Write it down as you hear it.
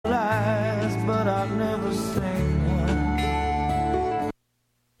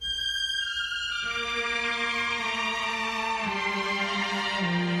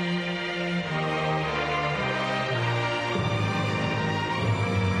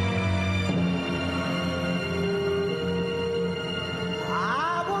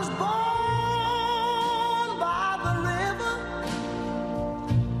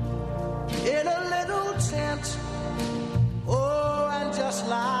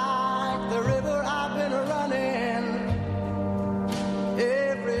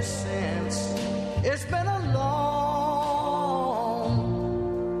It's been a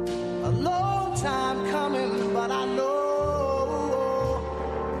long time coming, but I know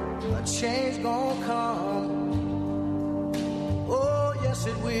a change gonna come. Oh, yes,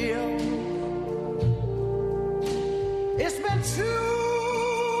 it will. It's been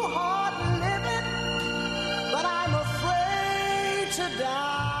too hard living, but I'm afraid to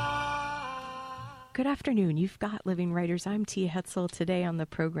die. Good afternoon. You've got Living Writers. I'm Tia Hetzel. Today on the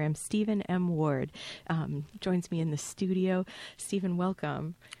program, Stephen M. Ward joins me in the studio. Stephen,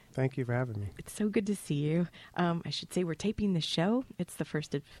 welcome. Thank you for having me. It's so good to see you. I should say we're taping the show. It's the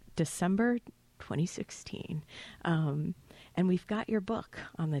 1st of December, 2016. And we've got your book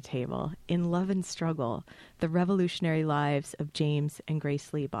on the table, In Love and Struggle, The Revolutionary Lives of James and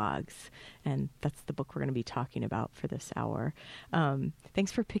Grace Lee Boggs. And that's the book we're going to be talking about for this hour.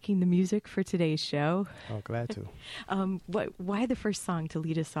 Thanks for picking the music for today's show. Oh, glad to. Why the first song to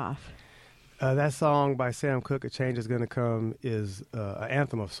lead us off? That song by Sam Cooke, A Change Is Gonna Come, is an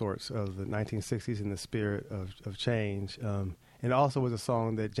anthem of sorts of the 1960s in the spirit of change. And it also was a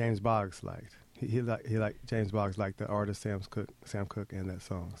song that James Boggs liked. He liked James Boggs liked the artist Sam Cooke and that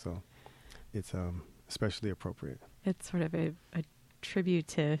song. So it's especially appropriate. It's sort of a tribute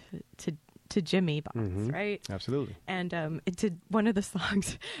to Jimmy Boggs, right? Absolutely. And to one of the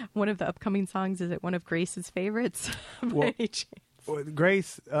songs, one of the upcoming songs, is it one of Grace's favorites? Well,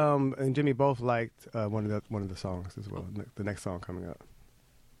 Grace and Jimmy both liked one of the songs as well. The next song coming up.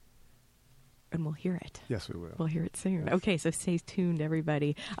 And we'll hear it. Yes, we will. We'll hear it soon. Yes. Okay, so stay tuned,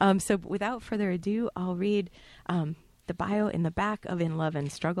 everybody. So without further ado, I'll read the bio in the back of In Love and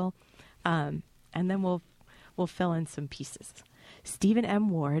Struggle, and then we'll fill in some pieces. Stephen M.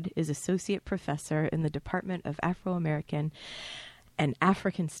 Ward is Associate Professor in the Department of Afro-American and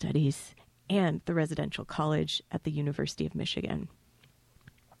African Studies and the Residential College at the University of Michigan.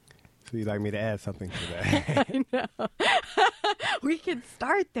 So you'd like me to add something to that? I know. We can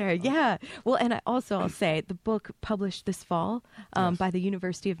start there, yeah. Well, and I'll say the book published this fall by the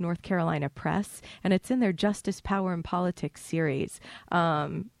University of North Carolina Press, and it's in their Justice, Power, and Politics series,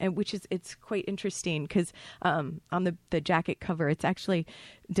 and it's quite interesting because on the jacket cover, it's actually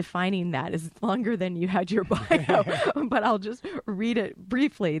defining that is longer than you had your bio, but I'll just read it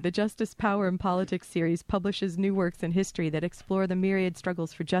briefly. The Justice, Power, and Politics series publishes new works in history that explore the myriad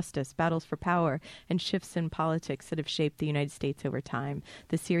struggles for justice, battles for power, and shifts in politics that have shaped the United States over time.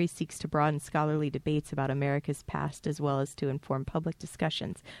 The series seeks to broaden scholarly debates about America's past as well as to inform public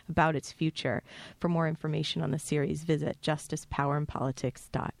discussions about its future. For more information on the series, visit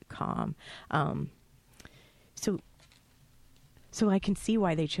justicepowerandpolitics.com. So I can see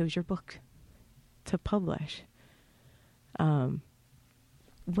why they chose your book to publish. How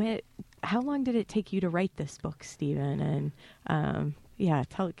long did it take you to write this book, Stephen? And can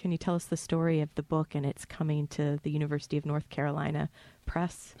you tell us the story of the book and its coming to the University of North Carolina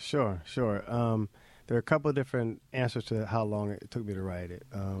Press? Sure. There are a couple of different answers to how long it took me to write it.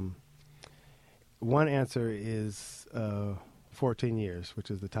 One answer is 14 years, which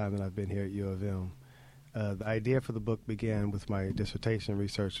is the time that I've been here at U of M. The idea for the book began with my dissertation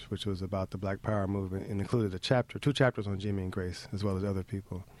research, which was about the Black Power movement, and included two chapters on Jimmy and Grace, as well as other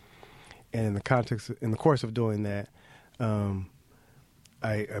people. And in the course of doing that, I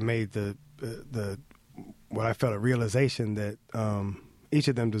made what I felt a realization that each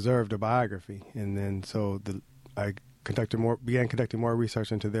of them deserved a biography, and then I began conducting more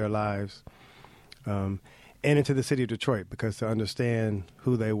research into their lives, and into the city of Detroit, because to understand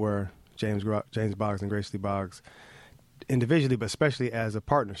who they were, James Boggs and Grace Lee Boggs, individually, but especially as a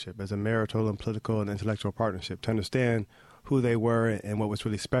partnership, as a marital and political and intellectual partnership, to understand who they were and what was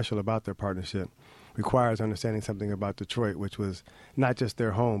really special about their partnership requires understanding something about Detroit, which was not just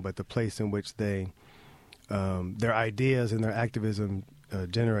their home, but the place in which their ideas and their activism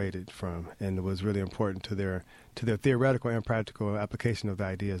generated from, and it was really important to their theoretical and practical application of the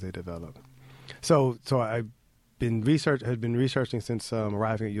ideas they developed. So I had been researching since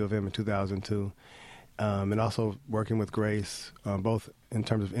arriving at U of M in 2002, and also working with Grace, both in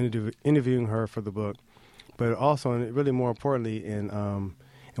terms of interviewing her for the book, but also, and really more importantly, in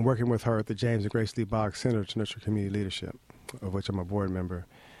working with her at the James and Grace Lee Boggs Center to Nurture Community Leadership, of which I'm a board member.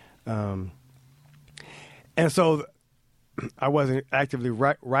 And so I wasn't actively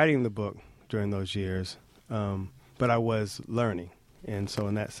writing the book during those years, but I was learning. And so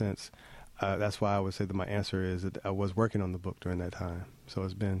in that sense, that's why I would say that my answer is that I was working on the book during that time. So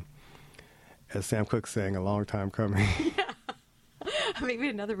it's been, as Sam Cooke's saying, a long time coming. Yeah. Maybe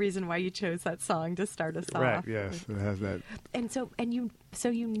another reason why you chose that song to start us off. Right, yes, it has that. And you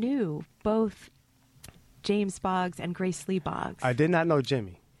knew both James Boggs and Grace Lee Boggs. I did not know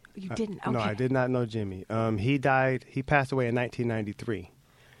Jimmy. You didn't? Okay. No, I did not know Jimmy. He passed away in 1993,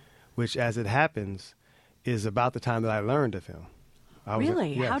 which, as it happens, is about the time that I learned of him.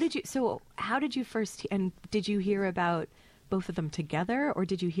 Really? Yes. How did you first, and did you hear about both of them together, or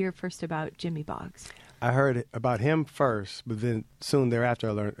did you hear first about Jimmy Boggs? I heard about him first, but then soon thereafter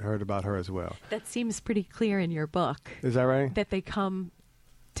I heard about her as well. That seems pretty clear in your book. Is that right? That they come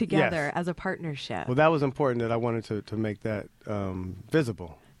together Yes. as a partnership. Well, that was important that I wanted to make that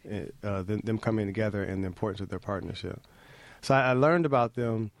visible, them coming together and the importance of their partnership. So I learned about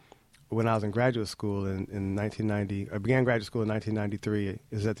them when I was in graduate school in 1990. I began graduate school in 1993. It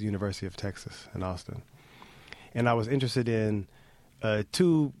was at the University of Texas in Austin. And I was interested in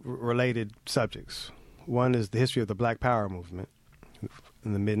two related subjects. One is the history of the Black Power movement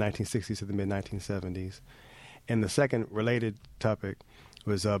in the mid-1960s to the mid-1970s. And the second related topic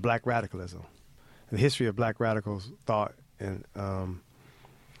was black radicalism, the history of black radicals thought. And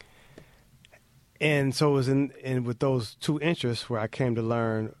so it was in with those two interests where I came to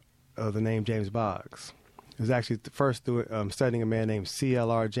learn of the name James Boggs. It was actually first through studying a man named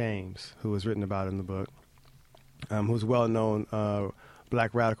C.L.R. James, who was written about in the book, who's a well-known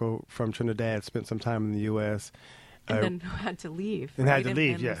black radical from Trinidad, spent some time in the U.S. And then had to leave. And right? had to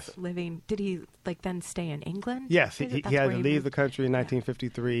leave, and yes. Did he then stay in England? Yes, he had to leave the country in Yeah.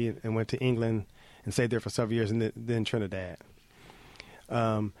 1953 and went to England and stayed there for several years, and then Trinidad.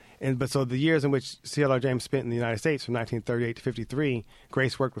 So the years in which C.L.R. James spent in the United States from 1938 to 53,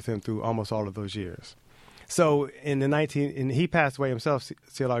 Grace worked with him through almost all of those years. So he passed away himself,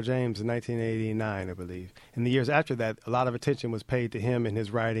 C.L.R. James, in 1989, I believe. In the years after that, a lot of attention was paid to him and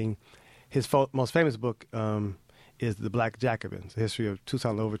his writing. His most famous book is The Black Jacobins, the history of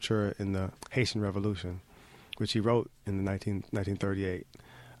Toussaint Louverture and the Haitian Revolution, which he wrote in 1938.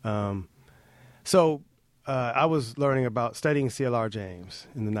 I was studying C.L.R. James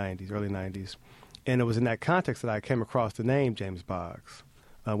in the early 90s, and it was in that context that I came across the name James Boggs.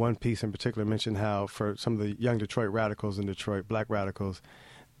 One piece in particular mentioned how for some of the young Detroit radicals in Detroit, black radicals,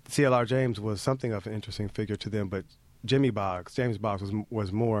 C.L.R. James was something of an interesting figure to them, but James Boggs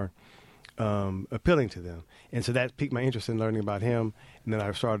was more appealing to them. And so that piqued my interest in learning about him, and then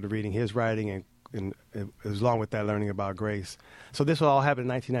I started reading his writing and along with that learning about Grace. So this all happened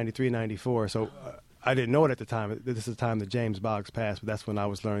in 1993-94, so I didn't know it at the time. This is the time that James Boggs passed, but that's when I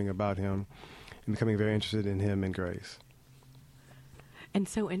was learning about him and becoming very interested in him and Grace. And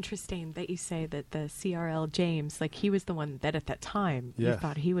so interesting that you say that the C.R.L. James, like he was the one that at that time you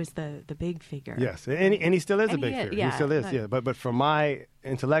thought he was the big figure. Yes, and he still is a big figure. Yeah, he still is, yeah. But for my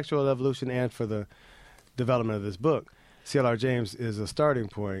intellectual evolution and for the development of this book, C.L.R. James is a starting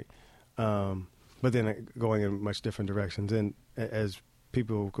point, but then going in much different directions. And as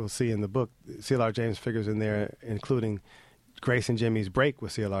people will see in the book, C.L.R. James figures in there, including Grace and Jimmy's break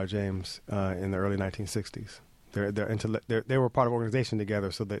with C.L.R. James in the early 1960s. They were part of organization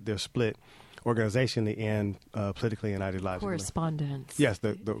together, so that they're split organizationally and politically and ideologically. Correspondence. Yes,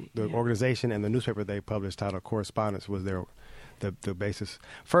 the organization and the newspaper they published, titled Correspondence, was the basis.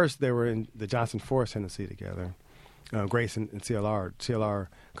 First, they were in the Johnson Forest Tendency together. Grace and CLR. CLR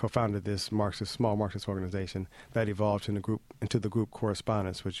co-founded this small Marxist organization that evolved into the group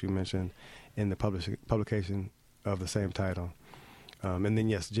Correspondence, which you mentioned in the publication of the same title. And then,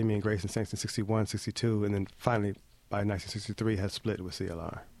 yes, Jimmy and Grace in 1961, 62, and then finally by 1963 had split with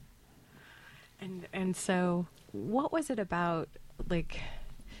CLR. And so what was it about, like,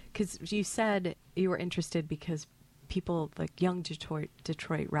 because you said you were interested because people, like young Detroit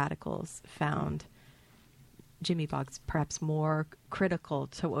radicals, found Jimmy Boggs perhaps more critical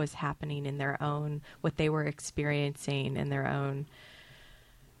to what was happening in their own, what they were experiencing in their own,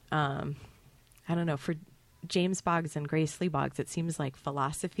 I don't know, for James Boggs and Grace Lee Boggs, it seems like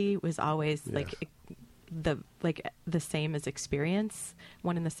philosophy was always like the same as experience,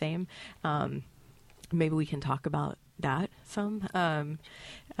 one and the same. Maybe we can talk about that some.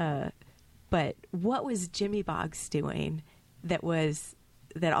 But what was Jimmy Boggs doing that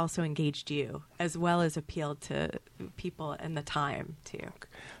also engaged you, as well as appealed to people in the time too?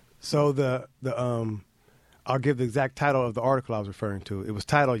 So I'll give the exact title of the article I was referring to. It was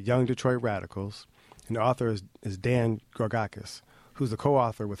titled "Young Detroit Radicals." And the author is Dan Georgakis, who's the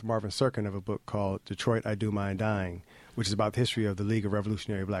co-author with Marvin Serkin of a book called Detroit, I Do Mind Dying, which is about the history of the League of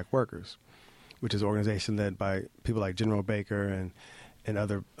Revolutionary Black Workers, which is an organization led by people like General Baker and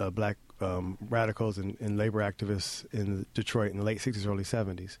other black radicals and labor activists in Detroit in the late 60s, early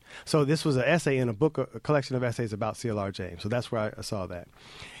 70s. So this was an essay in a book, a collection of essays about C.L.R. James. So that's where I saw that.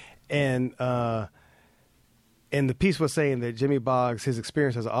 And the piece was saying that Jimmy Boggs, his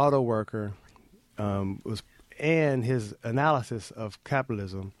experience as an auto worker, and his analysis of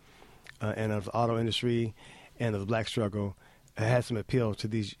capitalism and of the auto industry and of the black struggle had some appeal to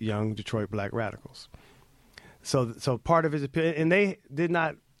these young Detroit black radicals. So part of his appeal, and they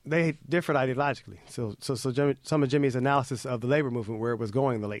differed ideologically. So some of Jimmy's analysis of the labor movement, where it was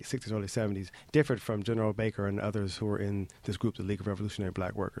going in the late 60s, early 70s, differed from General Baker and others who were in this group, the League of Revolutionary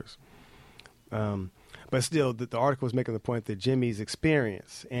Black Workers. But still, the article was making the point that Jimmy's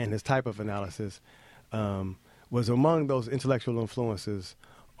experience and his type of analysis was among those intellectual influences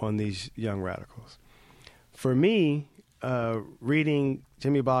on these young radicals. For me, reading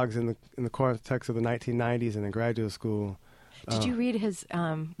Jimmy Boggs in the context of the 1990s and in graduate school. Did you read his,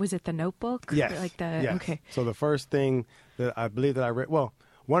 was it The Notebook? Yes. Yes. Okay. So the first thing that I believe that I read, well,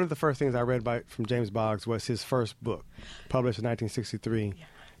 one of the first things I read from James Boggs was his first book, published in 1963,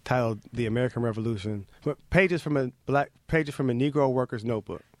 titled The American Revolution, pages from a Negro worker's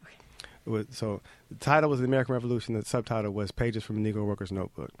notebook. So the title was The American Revolution. The subtitle was Pages from a Negro Worker's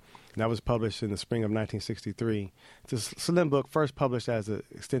Notebook. And that was published in the spring of 1963. It's a slim book, first published as an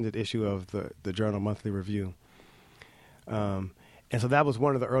extended issue of the Journal Monthly Review. And so that was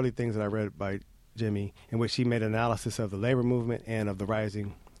one of the early things that I read by Jimmy, in which he made an analysis of the labor movement and of the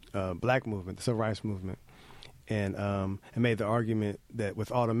rising black movement, the civil rights movement, and made the argument that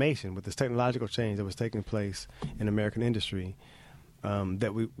with automation, with this technological change that was taking place in American industry,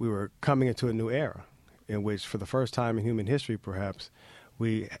 that we were coming into a new era in which, for the first time in human history, perhaps,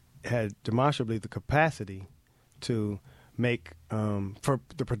 we had demonstrably the capacity to make, for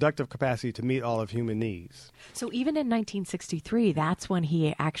the productive capacity to meet all of human needs. So even in 1963, that's when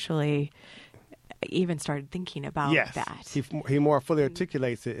he actually even started thinking about that. He more fully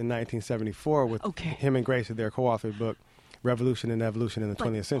articulates it in 1974 with him and Grace, their co-authored book, Revolution and Evolution in the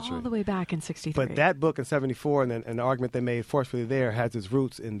 20th Century. All the way back in 63. But that book in 74 and the argument they made forcefully there has its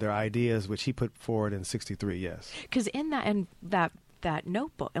roots in their ideas, which he put forward in 63, yes. Because in that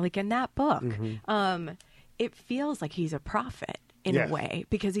notebook, like in that book, it feels like he's a prophet in a way,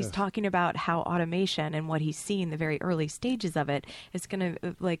 because he's talking about how automation and what he's seen, the very early stages of it, is going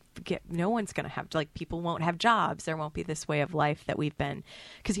to no one's going to have, people won't have jobs. There won't be this way of life that we've been,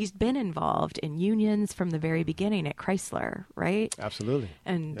 because he's been involved in unions from the very beginning at Chrysler, right? Absolutely.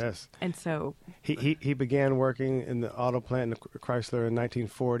 And so he began working in the auto plant in Chrysler in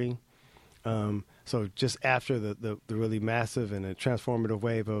 1940. So just after the really massive and a transformative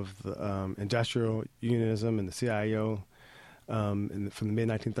wave of the industrial unionism and the CIO from the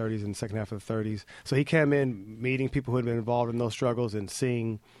mid-1930s and the second half of the 30s. So he came in meeting people who had been involved in those struggles and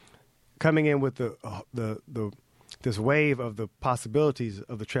coming in with this wave of the possibilities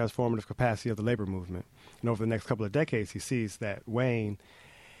of the transformative capacity of the labor movement. And over the next couple of decades, he sees that wane,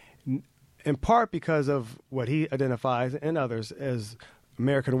 in part because of what he identifies and others as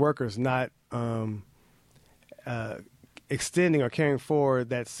American workers not extending or carrying forward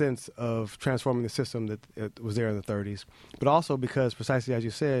that sense of transforming the system that was there in the 30s, but also because, precisely as you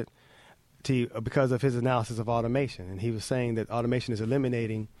said, because of his analysis of automation. And he was saying that automation is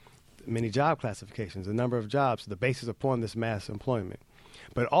eliminating many job classifications, a number of jobs, the basis upon this mass employment.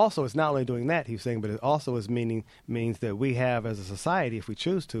 But also, it's not only doing that, he was saying, but it also means that we have, as a society, if we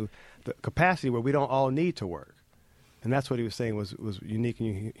choose to, the capacity where we don't all need to work. And that's what he was saying was unique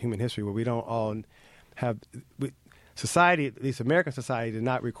in human history, where we don't all have society, at least American society, did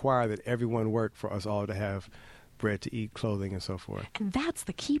not require that everyone work for us all to have bread to eat, clothing, and so forth. And that's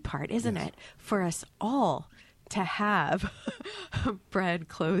the key part, isn't it? For us all to have bread,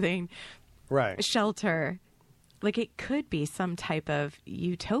 clothing, shelter. Like, it could be some type of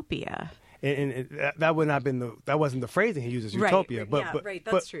utopia. And that would not have been that wasn't the phrasing he uses, utopia.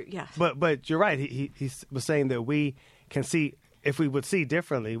 That's true. Yeah. But you're right. He was saying that we can see, if we would see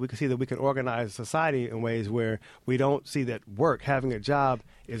differently, we can see that we can organize society in ways where we don't see that having a job,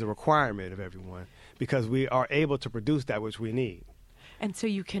 is a requirement of everyone, because we are able to produce that which we need. And so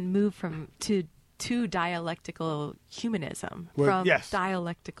you can move to dialectical humanism,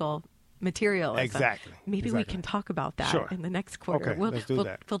 dialectical materialism. Exactly. Maybe we can talk about that in the next quarter. Okay, let's do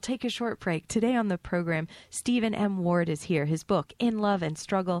that. We'll take a short break. Today on the program, Stephen M. Ward is here. His book, In Love and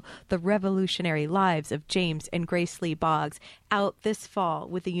Struggle, The Revolutionary Lives of James and Grace Lee Boggs, out this fall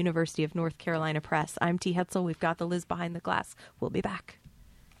with the University of North Carolina Press. I'm T. Hetzel. We've got the Liz Behind the Glass. We'll be back.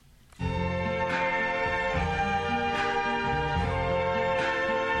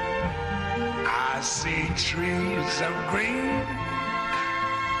 I see trees of green,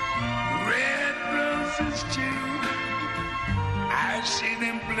 red roses too. I see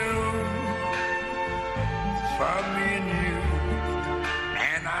them bloom for me and you.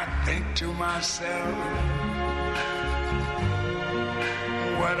 And I think to myself,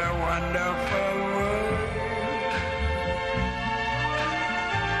 what a wonderful world.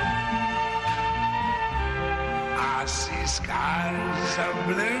 see skies of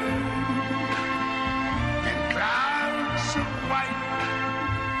blue and clouds of white,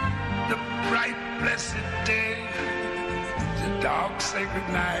 the bright blessed day, the dark sacred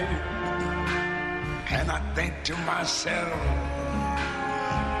night, and I think to myself,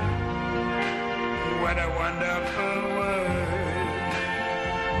 what a wonderful world.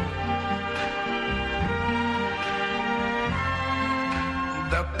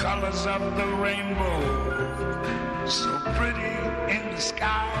 The colors of the rainbow, so pretty in the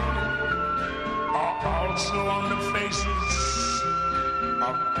sky, are also on the faces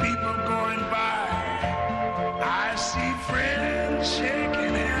of people going by. I see friends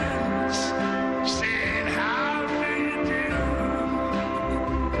shaking hands, saying, how do you do?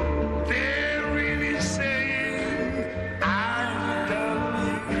 They're really saying, I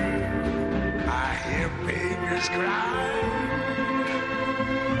love you. I hear babies cry.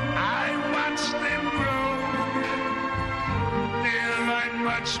 Them grow, they'll learn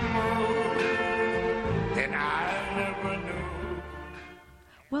much more than I ever knew.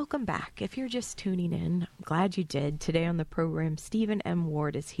 Welcome back. If you're just tuning in, I'm glad you did. Today on the program, Stephen M.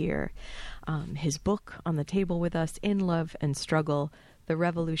 Ward is here. His book on the table with us, In Love and Struggle, The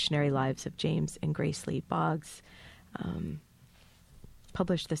Revolutionary Lives of James and Grace Lee Boggs,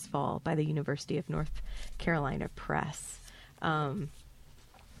 published this fall by the University of North Carolina Press.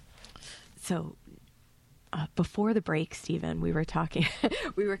 So before the break, Stephen, we were talking,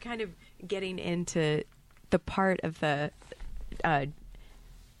 we were kind of getting into the part of the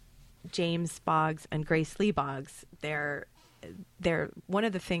James Boggs and Grace Lee Boggs. They're one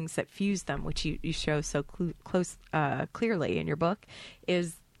of the things that fuse them, which you show so clearly in your book,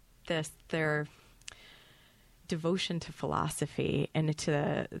 is their devotion to philosophy and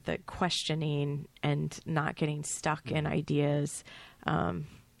to the questioning and not getting stuck in ideas.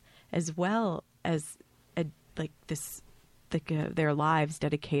 As well as their lives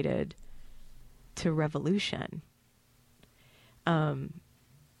dedicated to revolution. And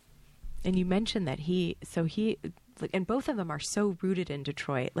you mentioned that and both of them are so rooted in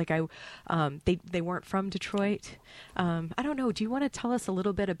Detroit. They weren't from Detroit. I don't know. Do you want to tell us a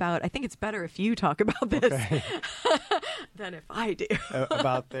little bit about? I think it's better if you talk about this than if I do.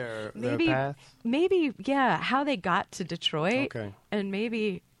 About their path. Maybe, yeah, how they got to Detroit, and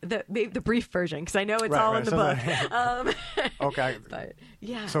maybe the brief version, because I know it's all in the book. Okay. But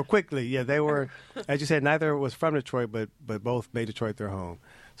yeah. So quickly, they were, as you said, neither was from Detroit, but both made Detroit their home.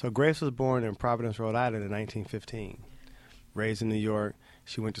 So Grace was born in Providence, Rhode Island in 1915. Raised in New York,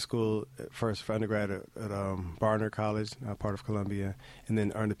 she went to school first for undergrad at Barnard College, part of Columbia, and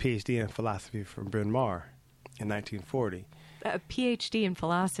then earned a PhD in philosophy from Bryn Mawr in 1940. A PhD in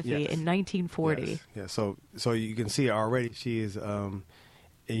philosophy in 1940. Yes. So you can see already she is a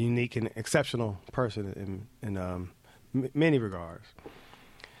unique and exceptional person in many regards.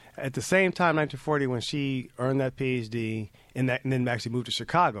 At the same time, 1940, when she earned that PhD, and then actually moved to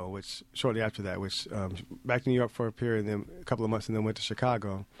Chicago, which shortly after that, back to New York for a period, and then a couple of months, and then went to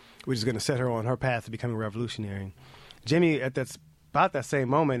Chicago, which is going to set her on her path to becoming revolutionary. Jimmy, about that same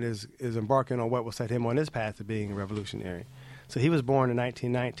moment, is embarking on what will set him on his path to being a revolutionary. So he was born in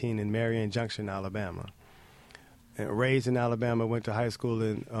 1919 in Marion Junction, Alabama. And raised in Alabama, went to high school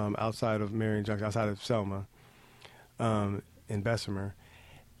outside of Marion Junction, outside of Selma, in Bessemer.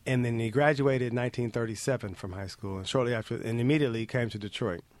 And then he graduated in 1937 from high school, and shortly after, and immediately came to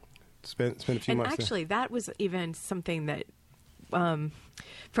Detroit. Spent a few months there. And actually, that was even something that,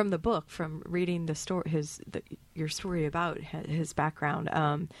 from the book, from reading the story, your story about his background,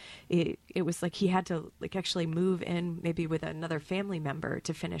 it was like he had to actually move in maybe with another family member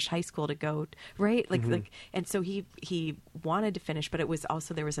to finish high school to go right, and so he wanted to finish, but it was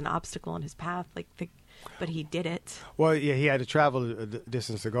also there was an obstacle in his path, but he did it. Well, yeah, he had to travel a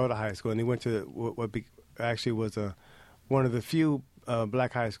distance to go to high school, and he went to what actually was one of the few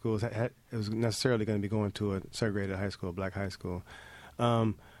black high schools. It was necessarily going to be going to a segregated high school, black high school.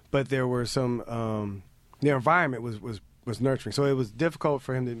 But there were some, the environment was nurturing. So it was difficult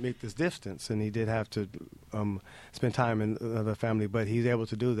for him to make this distance, and he did have to spend time in the family, but he's able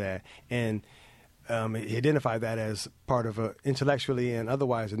to do that. And he identified that as part of intellectually and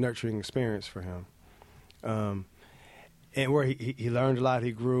otherwise a nurturing experience for him. And where he learned a lot,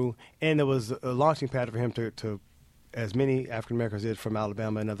 he grew, and there was a launching pad for him to as many African Americans did from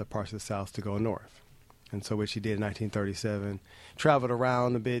Alabama and other parts of the South, to go north. And so which he did in 1937. Traveled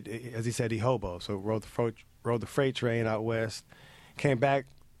around a bit. As he said, he hoboed. So rode the freight train out west, came back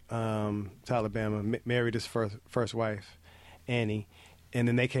to Alabama, married his first wife, Annie, and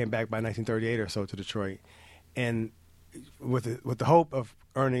then they came back by 1938 or so to Detroit. And with the hope of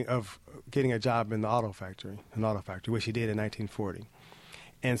getting a job in an auto factory, which he did in 1940.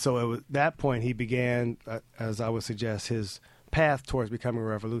 And so it was that point he began, as I would suggest, his path towards becoming a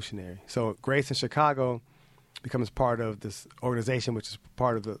revolutionary. So Grace in Chicago becomes part of this organization, which is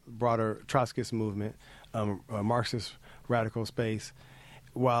part of the broader Trotskyist movement, a Marxist radical space,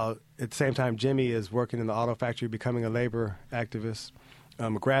 while at the same time Jimmy is working in the auto factory, becoming a labor activist, a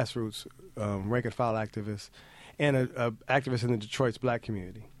grassroots rank and file activist, and a activist in the Detroit's black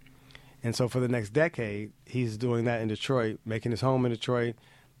community. And so for the next decade, he's doing that in Detroit, making his home in Detroit,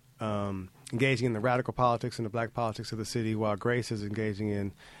 engaging in the radical politics and the black politics of the city, while Grace is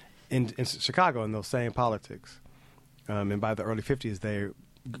engaging in Chicago in those same politics. And by the early 50s, the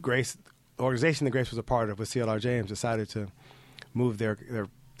organization that Grace was a part of with C.L.R. James decided to move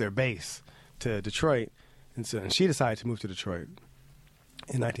their base to Detroit. And she decided to move to Detroit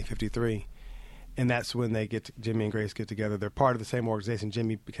in 1953. And that's when Jimmy and Grace get together. They're part of the same organization.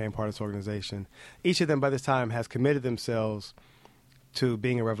 Jimmy became part of this organization. Each of them, by this time, has committed themselves to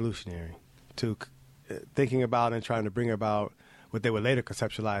being a revolutionary, to thinking about and trying to bring about what they would later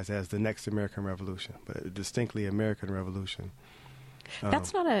conceptualize as the next American Revolution, but a distinctly American Revolution.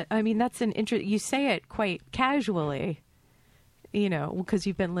 That's you say it quite casually, because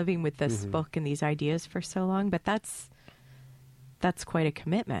you've been living with this book and these ideas for so long, but that's quite a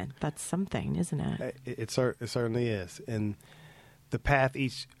commitment. That's something, isn't it? It certainly is. And the path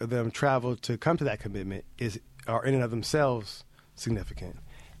each of them traveled to come to that commitment are in and of themselves significant.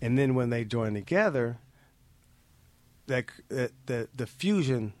 And then when they join together, the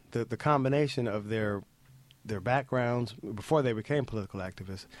fusion, the combination of their backgrounds before they became political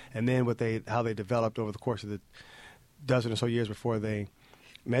activists, and then how they developed over the course of the dozen or so years before they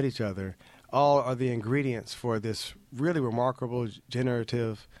met each other, all are the ingredients for this really remarkable,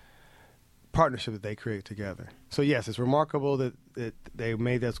 generative partnership that they create together. So yes, it's remarkable that they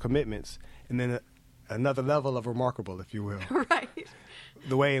made those commitments, and then another level of remarkable, if you will. Right.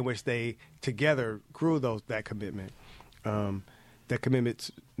 The way in which they together grew that commitment. That commitment,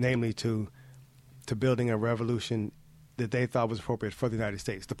 namely to building a revolution that they thought was appropriate for the United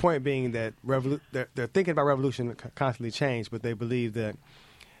States. The point being that they're thinking about revolution constantly change, but they believe that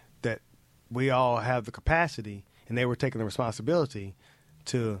we all have the capacity, and they were taking the responsibility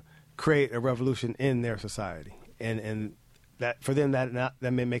to create a revolution in their society. And that for them that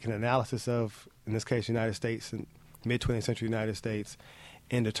meant making an analysis of, in this case, United States and mid-20th century United States,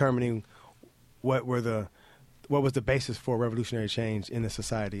 and determining what was the basis for revolutionary change in the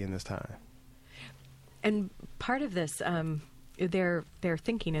society in this time. And part of this, their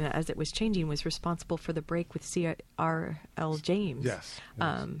thinking, and as it was changing, was responsible for the break with C.R.L. James. Yes.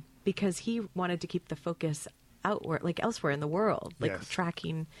 Because he wanted to keep the focus outward, like elsewhere in the world, like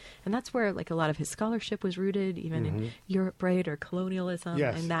tracking, and that's where like a lot of his scholarship was rooted, even in Europe, right, or colonialism,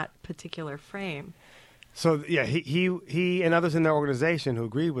 in that particular frame. So yeah, he and others in their organization who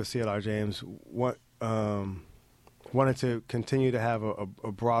agreed with C.L.R. James wanted to continue to have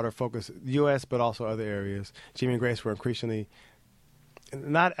a broader focus, U.S. but also other areas. Jimmy and Grace were increasingly,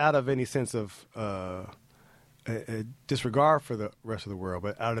 not out of any sense of a disregard for the rest of the world,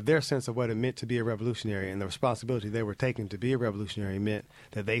 but out of their sense of what it meant to be a revolutionary and the responsibility they were taking to be a revolutionary meant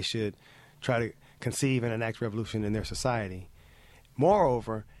that they should try to conceive and enact revolution in their society.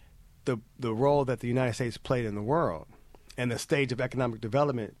 Moreover, the role that the United States played in the world and the stage of economic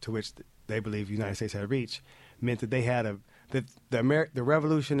development to which they believed the United States had reached meant that they had the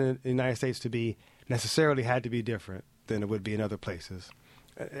revolution in the United States to be necessarily had to be different than it would be in other places,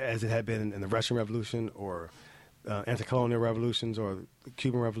 as it had been in the Russian Revolution or anti-colonial revolutions or the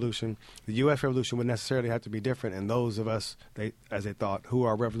Cuban Revolution. The U.S. Revolution would necessarily have to be different, and those of us, as they thought, who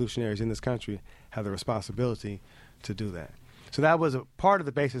are revolutionaries in this country have the responsibility to do that. So that was a part of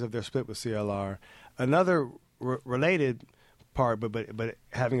the basis of their split with CLR. Another related part, but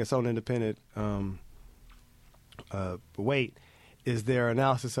having its own independent weight, is their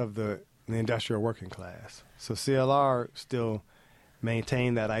analysis of the industrial working class. So CLR still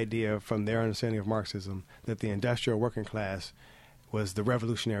maintained that idea from their understanding of Marxism that the industrial working class was the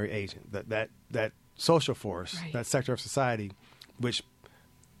revolutionary agent, that social force, right, that sector of society, which,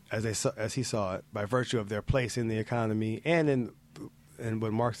 as he saw it, by virtue of their place in the economy and in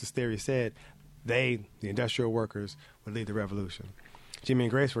what Marxist theory said, the industrial workers, would lead the revolution. Jimmy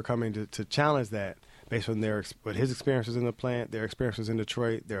and Grace were coming to challenge that based on his experiences in the plant, their experiences in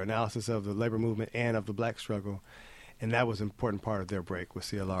Detroit, their analysis of the labor movement and of the black struggle. And that was an important part of their break with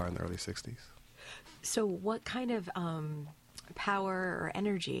CLR in the early 60s. So what kind of power or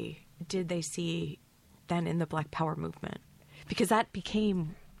energy did they see then in the Black Power movement? Because that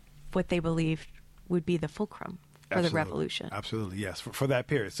became what they believed would be the fulcrum. for the revolution. Absolutely, yes, for that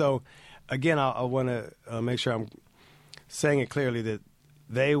period. So, again, I want to make sure I'm saying it clearly that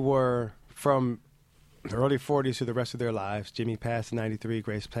they were from the early 40s to the rest of their lives. Jimmy passed in 93,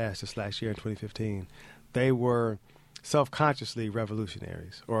 Grace passed this last year in 2015. They were self-consciously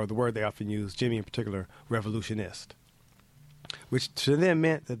revolutionaries, or the word they often use, Jimmy in particular, revolutionist, which to them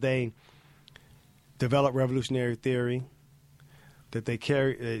meant that they developed revolutionary theory, that they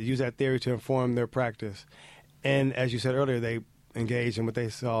use that theory to inform their practice. And as you said earlier, they engaged in what they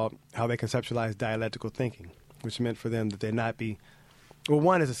saw, how they conceptualized dialectical thinking, which meant for them that they not be, well,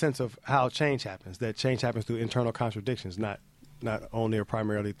 one is a sense of how change happens, that change happens through internal contradictions, not only or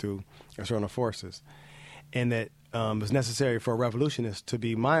primarily through external forces. And that it was necessary for a revolutionist to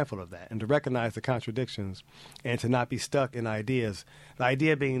be mindful of that and to recognize the contradictions and to not be stuck in ideas. The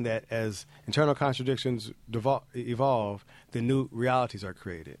idea being that as internal contradictions evolve, the new realities are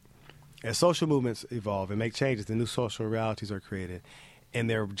created. As social movements evolve and make changes, the new social realities are created. And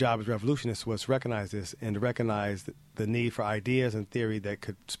their job as revolutionists was to recognize this and to recognize the need for ideas and theory that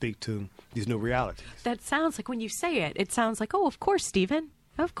could speak to these new realities. That sounds like, when you say it, it sounds like, oh, of course, Stephen.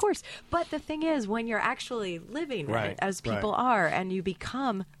 Of course. But the thing is, when you're actually living it, as people are, and you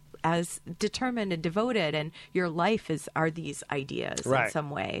become as determined and devoted, and your life are these ideas in some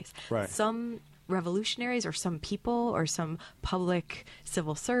ways. Some revolutionaries or some people or some public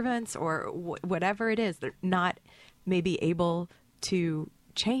civil servants or whatever it is, they're not maybe able to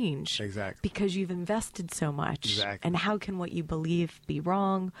change because you've invested so much. And how can what you believe be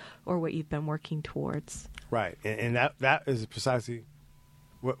wrong or what you've been working towards? Right. And that is precisely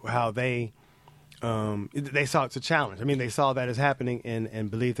how they saw it's a challenge. I mean, they saw that as happening and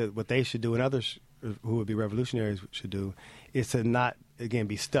believed that what they should do and others who would be revolutionaries should do is to not, again,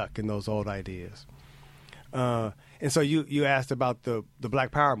 be stuck in those old ideas. And so you asked about the Black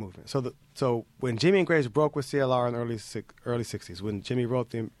Power movement. So when Jimmy and Grace broke with CLR in the early 60s, when Jimmy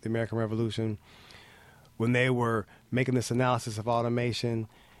wrote the American Revolution, when they were making this analysis of automation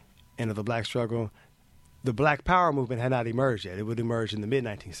and of the black struggle, the Black Power movement had not emerged yet. It would emerge in the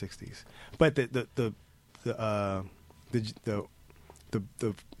mid-1960s. But the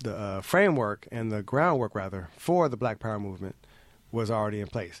framework and the groundwork, rather, for the Black Power movement was already in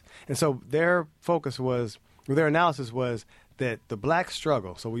place. And so their analysis was that the black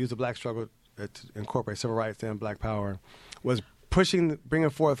struggle, so we use the black struggle to incorporate civil rights and black power, was bringing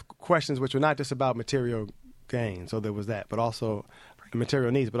forth questions which were not just about material gain, so there was that, but also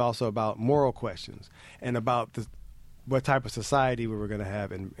material needs, but also about moral questions and about what type of society we were going to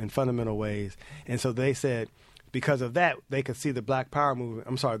have in fundamental ways. And so they said, because of that, they could see the Black Power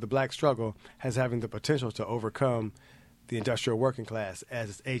movement, the black struggle as having the potential to overcome the industrial working class as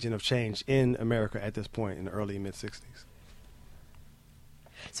its agent of change in America at this point in the early mid-60s.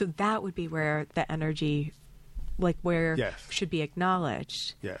 So that would be where the energy, should be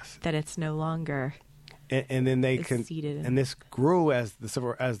acknowledged. Yes. That it's no longer. And then and this grew as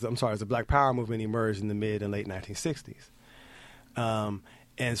the Black Power movement emerged in the mid and late 1960s.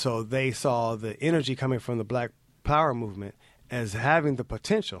 And so they saw the energy coming from the Black Power movement as having the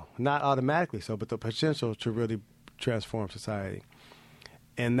potential, not automatically so, but the potential to really transform society.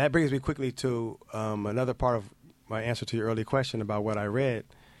 And that brings me quickly to another part of my answer to your early question about what I read.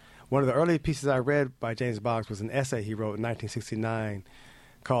 One of the early pieces I read by James Boggs was an essay he wrote in 1969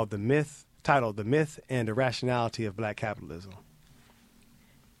 titled The Myth and the Rationality of Black Capitalism.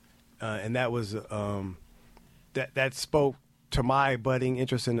 And that was that spoke to my budding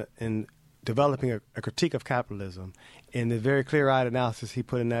interest in developing a critique of capitalism. In the very clear-eyed analysis he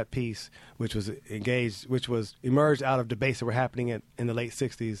put in that piece, which was emerged out of debates that were happening in the late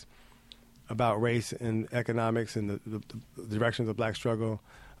 60s about race and economics and the direction of the black struggle,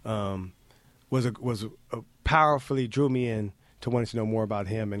 powerfully drew me in to wanting to know more about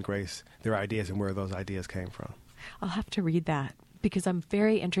him and Grace, their ideas, and where those ideas came from. I'll have to read that because I'm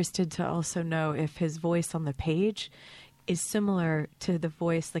very interested to also know if his voice on the page is similar to the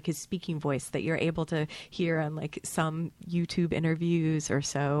voice, like his speaking voice that you're able to hear on like some YouTube interviews or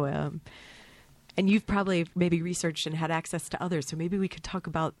so. And you've probably maybe researched and had access to others. So maybe we could talk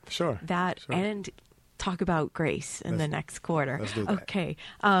about that and talk about Grace in the next quarter. Let's do that. Okay.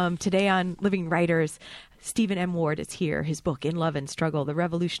 Today on Living Writers, Stephen M. Ward is here. His book, In Love and Struggle, The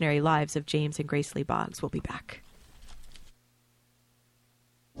Revolutionary Lives of James and Grace Lee Boggs. We'll be back.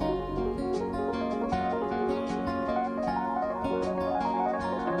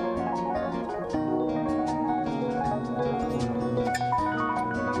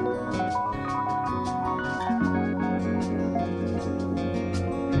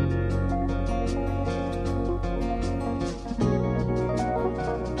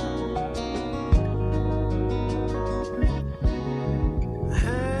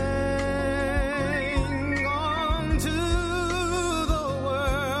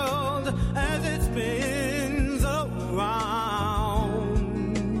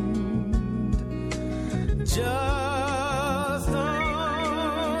 Just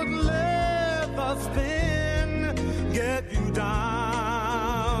don't let the spin get you down.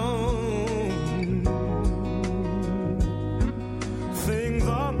 Things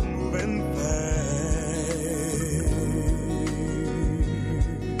are moving fast.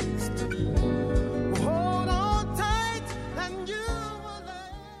 Hold on tight and you will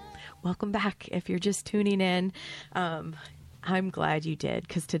last. Welcome back. If you're just tuning in, I'm glad you did,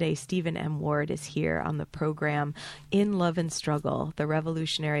 because today Stephen M. Ward is here on the program, In Love and Struggle, The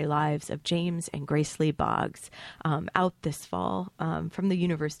Revolutionary Lives of James and Grace Lee Boggs, out this fall from the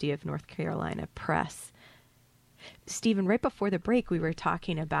University of North Carolina Press. Stephen, right before the break, we were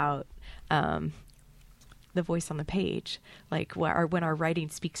talking about the voice on the page, like when our writing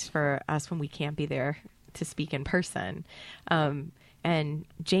speaks for us when we can't be there to speak in person. And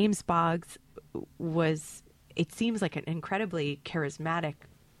James Boggs was... it seems like an incredibly charismatic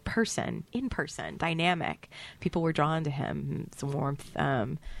person, in person, dynamic. People were drawn to him, some warmth.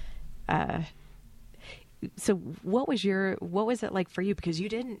 So what was it like for you? Because you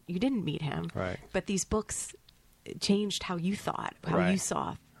didn't meet him, Right. But these books changed how you thought, how you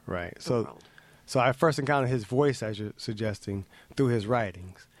saw Right. the So, world. so I first encountered his voice, as you're suggesting, through his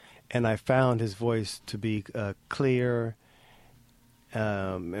writings, and I found his voice to be clear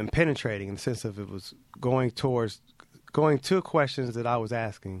and penetrating, in the sense of it was going to questions that I was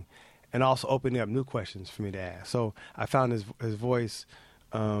asking, and also opening up new questions for me to ask. So I found his voice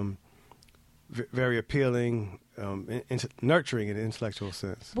very appealing, nurturing in an intellectual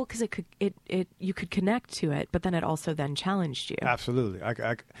sense. Well, because you could connect to it, but then it also then challenged you. Absolutely,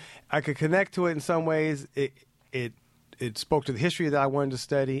 I could connect to it in some ways. It spoke to the history that I wanted to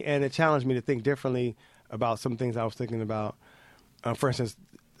study, and it challenged me to think differently about some things I was thinking about. For instance,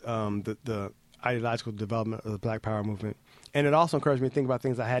 the ideological development of the Black Power movement, and it also encouraged me to think about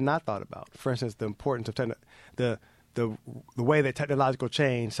things I had not thought about. For instance, the importance of the way that technological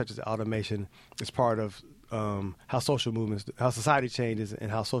change, such as automation, is part of how society changes, and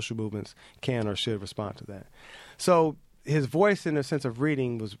how social movements can or should respond to that. So his voice, in the sense of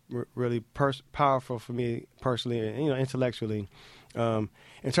reading, was really powerful for me personally, and intellectually.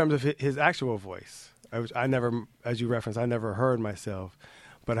 In terms of his actual voice, I never, as you referenced, I never heard myself,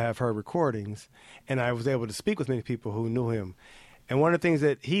 but I have heard recordings, and I was able to speak with many people who knew him. And one of the things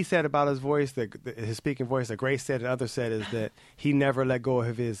that he said about his voice, his speaking voice, that Grace said and others said, is that he never let go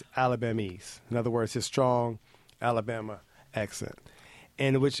of his Alabamese. In other words, his strong Alabama accent.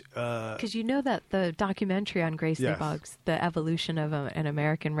 And which... Because you know that the documentary on Grace Lee Yes. Boggs, The Evolution of an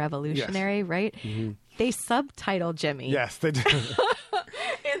American Revolutionary, Yes. right? Mm-hmm. They subtitle Jimmy. Yes, they do.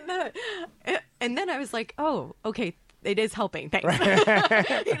 And then I was like, oh, okay, it is helping. Thanks.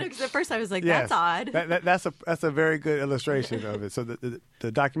 Because at first I was like, Yes. that's odd. That's a very good illustration of it. So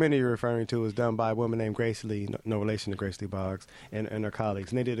the documentary you're referring to was done by a woman named Grace Lee, no relation to Grace Lee Boggs, and her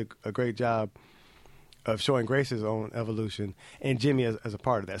colleagues. And they did a great job of showing Grace's own evolution, and Jimmy as a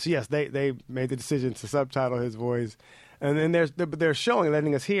part of that. So yes, they made the decision to subtitle his voice. And then they're showing,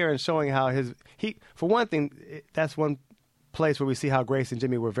 letting us hear, and showing how for one thing, that's one place where we see how Grace and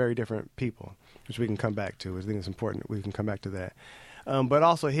Jimmy were very different people, which we can come back to. I think it's important that we can come back to that. But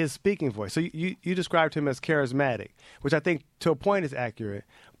also his speaking voice. So you described him as charismatic, which I think to a point is accurate.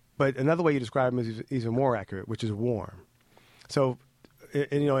 But another way you describe him is even more accurate, which is warm. So,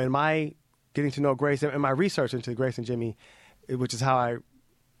 in my getting to know Grace and my research into Grace and Jimmy, which is how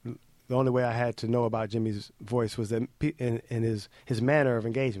the only way I had to know about Jimmy's voice was that in his manner of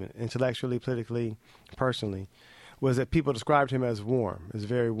engagement, intellectually, politically, personally, was that people described him as warm, as a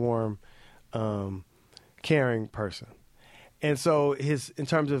very warm, caring person. And so in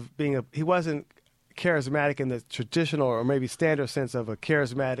terms of he wasn't charismatic in the traditional or maybe standard sense of a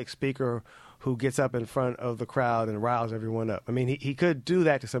charismatic speaker who gets up in front of the crowd and riles everyone up. I mean, he could do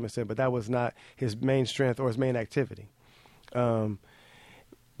that to some extent, but that was not his main strength or his main activity.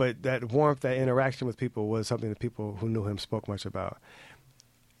 But that warmth, that interaction with people was something that people who knew him spoke much about.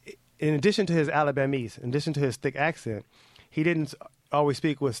 In addition to his Alabamese, in addition to his thick accent, he didn't always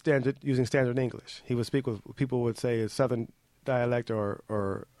speak using standard English. He would speak with people would say a Southern dialect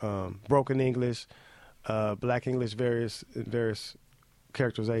or broken English, Black English, various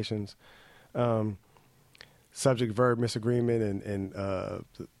characterizations, subject verb misagreement, and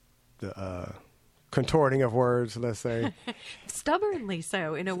the contorting of words, let's say. Stubbornly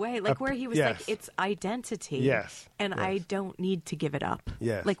so, in a way, like where he was yes. like, it's identity. Yes. And yes. I don't need to give it up.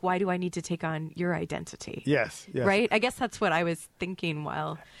 Yes. Like, why do I need to take on your identity? Yes. Yes. Right? I guess that's what I was thinking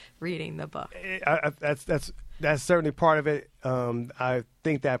while reading the book. That's certainly part of it. I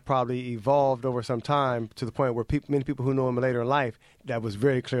think that probably evolved over some time to the point where many people who know him later in life, that was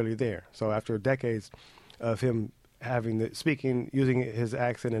very clearly there. So after decades of him speaking, using his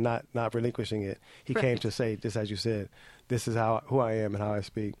accent and not relinquishing it. He came to say, just as you said, this is who I am and how I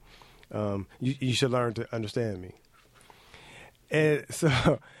speak. You should learn to understand me. And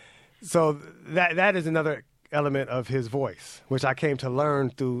so that is another element of his voice, which I came to learn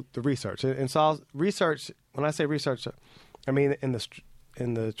through the research. And so research, when I say research, I mean in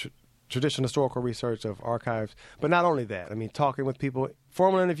the traditional historical research of archives, but not only that. I mean, talking with people,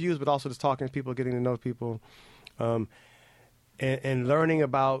 formal interviews, but also just talking to people, getting to know people, and learning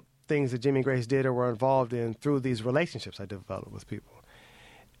about things that Jimmy and Grace did or were involved in through these relationships I developed with people.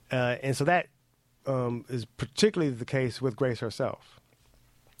 And so that is particularly the case with Grace herself.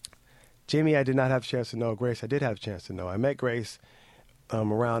 Jimmy, I did not have a chance to know. Grace, I did have a chance to know. I met Grace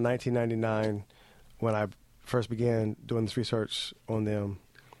around 1999 when I first began doing this research on them.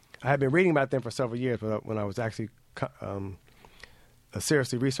 I had been reading about them for several years, but when I was actually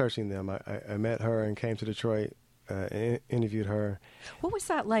seriously researching them, I met her and came to Detroit, interviewed her. What was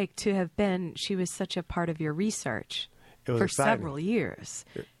that like to have been, she was such a part of your research for exciting. Several years,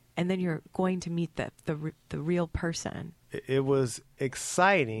 and then you're going to meet the real person? It was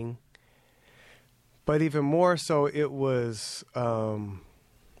exciting, but even more so, it was a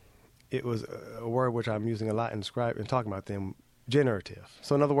word which I'm using a lot in talking about them, generative.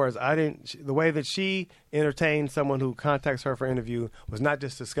 So in other words, the way that she entertained someone who contacts her for interview was not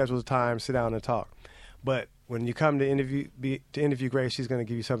just to schedule the time, sit down and talk, but when you come to interview Grace, she's going to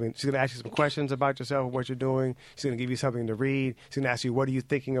give you something. She's going to ask you some questions about yourself, what you're doing. She's going to give you something to read. She's going to ask you, what are you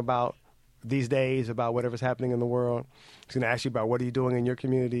thinking about these days, about whatever's happening in the world. She's going to ask you about what are you doing in your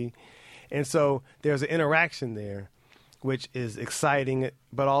community. And so there's an interaction there, which is exciting,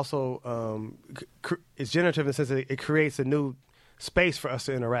 but also it's generative in the sense that it creates a new space for us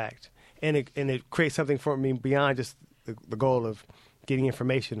to interact. And it creates something for me beyond just the goal of getting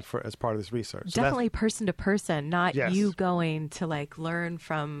information as part of this research. Definitely person to person, not Yes. you going to learn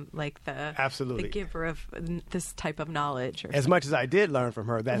from Absolutely. the giver of this type of knowledge. As much as I did learn from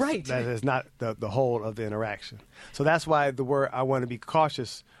her, that is not the whole of the interaction. So that's why the word, I want to be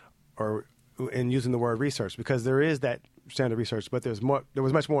cautious in using the word research, because there is that standard research, but there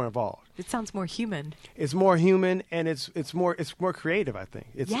was much more involved. It sounds more human. It's more human, and it's more creative, I think.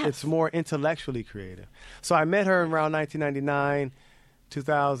 It's more intellectually creative. So I met her around 1999,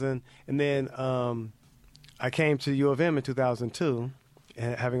 2000, and then I came to U of M in 2002,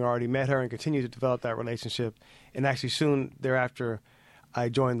 and having already met her and continued to develop that relationship. And actually soon thereafter, I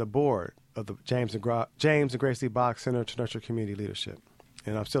joined the board of the James and Grace Lee Boggs Center to Nurture Community Leadership.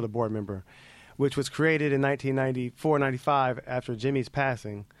 And I'm still a board member, which was created in 1994-95 after Jimmy's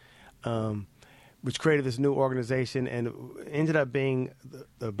passing, which created this new organization and ended up being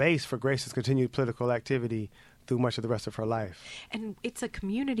the base for Grace's continued political activity through much of the rest of her life. And it's a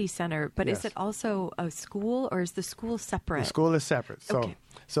community center, but Yes. is it also a school, or is the school separate? The school is separate. Okay.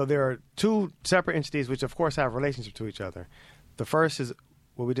 So there are two separate entities which, of course, have a relationship to each other. The first is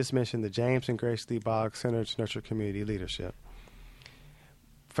what we just mentioned, the James and Grace Lee Boggs Center to Nurture Community Leadership,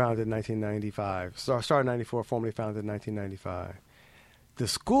 founded in 1995. Started in 94, formally founded in 1995. The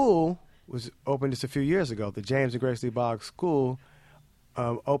school was opened just a few years ago. The James and Grace Lee Boggs School,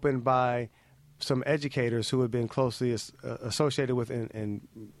 opened by some educators who had been closely associated with and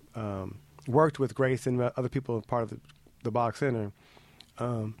worked with Grace and other people part of the Boggs Center.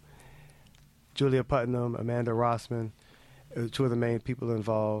 Julia Putnam, Amanda Rossman, two of the main people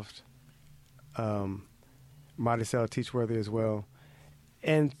involved. Marticel Teachworthy as well.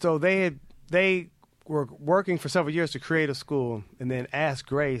 And so they were working for several years to create a school, and then asked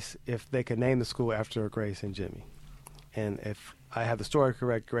Grace if they could name the school after Grace and Jimmy. And if I have the story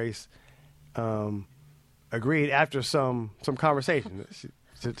correct, Grace agreed after some conversation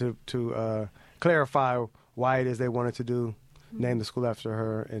to clarify why it is they wanted to name the school after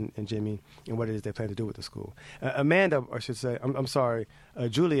her and Jimmy, and what it is they plan to do with the school. Amanda, I should say, I'm sorry,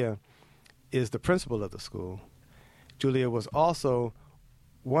 Julia is the principal of the school. Julia was also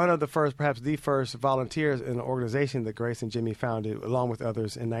one of the first, perhaps the first, volunteers in an organization that Grace and Jimmy founded, along with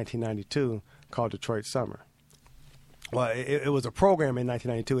others, in 1992, called Detroit Summer. Well, it was a program in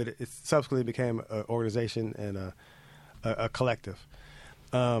 1992. It subsequently became an organization and a collective.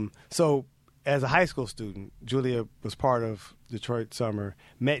 So as a high school student, Julia was part of Detroit Summer,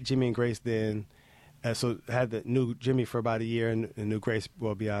 met Jimmy and Grace then, so knew Jimmy for about a year and knew Grace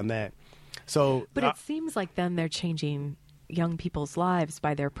well beyond that. So, but it seems like then they're changing young people's lives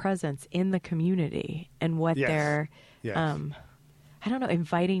by their presence in the community and what they're, I don't know,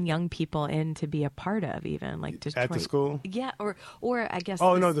 inviting young people in to be a part of, even like Detroit. At the school? Yeah, or I guess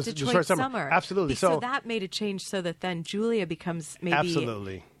the Detroit Summer. Absolutely. So that made a change so that then Julia becomes maybe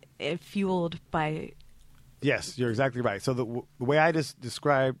absolutely fueled by Yes, you're exactly right. So the way I just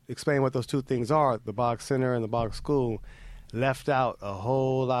explain what those two things are, the Boggs Center and the Boggs School, left out a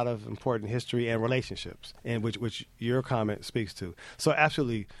whole lot of important history and relationships, and which your comment speaks to. So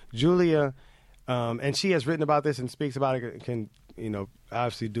absolutely, Julia, and she has written about this and speaks about it. Can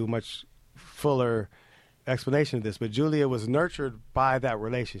obviously do much fuller explanation of this, but Julia was nurtured by that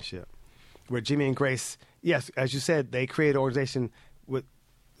relationship, where Jimmy and Grace, yes, as you said, they created an organization with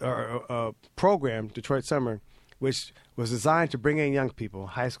a program, Detroit Summer, which was designed to bring in young people,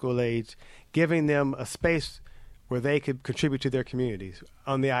 high school age, giving them a space where they could contribute to their communities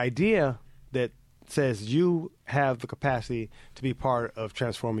on the idea that says you have the capacity to be part of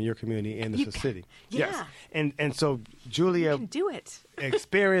transforming your community and the city. Yeah. Yes. And so Julia You can do it.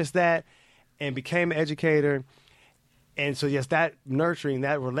 experienced that and became an educator. And so, yes, that nurturing,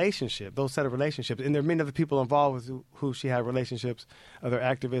 that relationship, those set of relationships, and there are many other people involved with who she had relationships, other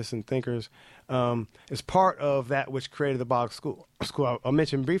activists and thinkers, is part of that which created the Boggs School. I'll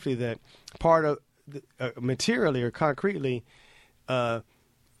mention briefly that part of, materially or concretely,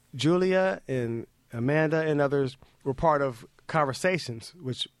 Julia and Amanda and others were part of conversations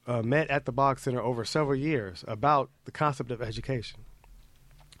which met at the Boggs Center over several years about the concept of education.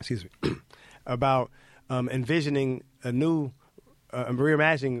 Excuse me. About envisioning a new,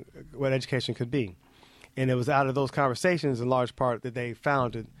 reimagining what education could be. And it was out of those conversations, in large part, that they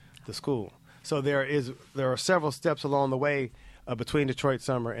founded the school. So there are several steps along the way between Detroit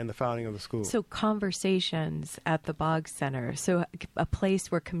Summer and the founding of the school. So conversations at the Boggs Center, so a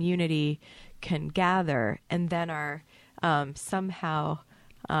place where community can gather and then are somehow...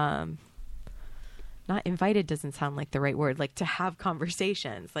 not invited doesn't sound like the right word, like to have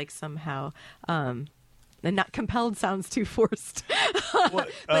conversations, like somehow... and not compelled sounds too forced, Well,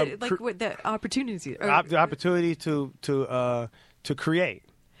 but with the opportunities, the opportunity to create,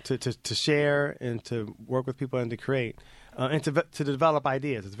 to share, and to work with people and to create, and to develop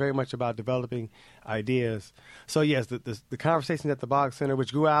ideas. It's very much about developing ideas. So yes, the conversations at the Boggs Center,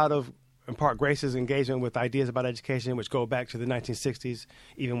 which grew out of, in part, Grace's engagement with ideas about education, which go back to the 1960s,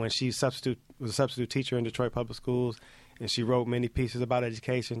 even when she was a substitute teacher in Detroit Public Schools, and she wrote many pieces about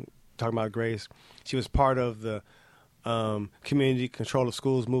education. Talking about Grace, she was part of the community control of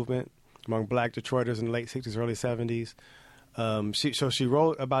schools movement among Black Detroiters in the late 60s, early 70s. So she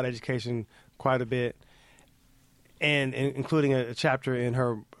wrote about education quite a bit, and including a chapter in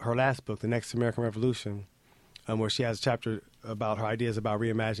her last book, The Next American Revolution, where she has a chapter about her ideas about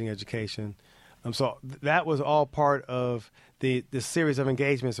reimagining education. So that was all part of this series of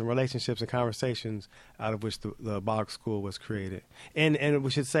engagements and relationships and conversations out of which the Boggs School was created. And we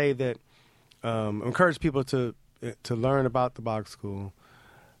should say that encourage people to learn about the Boggs School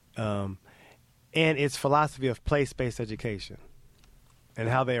and its philosophy of place-based education and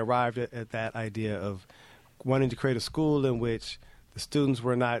how they arrived at that idea of wanting to create a school in which the students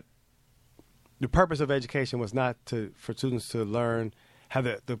were not – the purpose of education was not for students to learn – have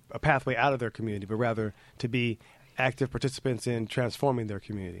a pathway out of their community, but rather to be active participants in transforming their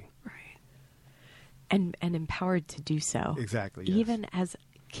community. right, and empowered to do so. Exactly. Yes. Even as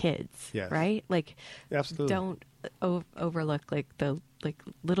kids, Yes. right? Like, Absolutely. don't overlook the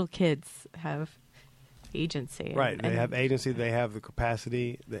little kids have agency. Right. They have agency. They have the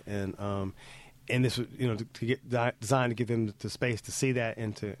capacity, and this was to get designed to give them the space to see that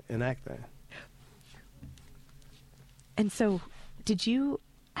and to enact that. And so,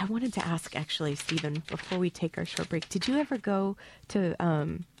 I wanted to ask, actually, Stephen, before we take our short break, did you ever go to,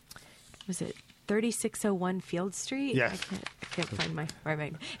 was it 3601 Field Street? Yes. I can't find my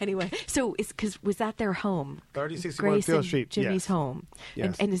anyway, so was that their home? 3061 Grace Field and Street. Jimmy's Yes. home.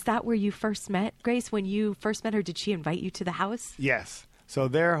 Yes. And is that where you first met Grace? When you first met her, did she invite you to the house? Yes. So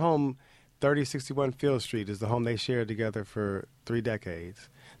their home, 3061 Field Street, is the home they shared together for 3 decades.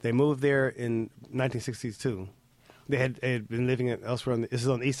 They moved there in 1962. They had been living elsewhere. This is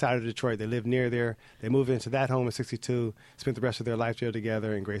on the east side of Detroit. They lived near there. They moved into that home in 62, spent the rest of their life there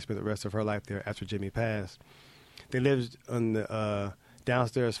together, and Grace spent the rest of her life there after Jimmy passed. They lived on the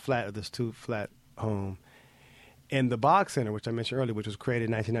downstairs flat of this 2-flat home. And the Boggs Center, which I mentioned earlier, which was created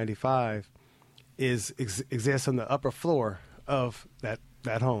in 1995, exists on the upper floor of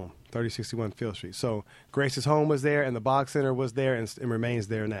that home, 3061 Field Street. So Grace's home was there, and the Boggs Center was there and remains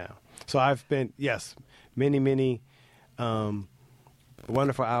there now. So I've spent, many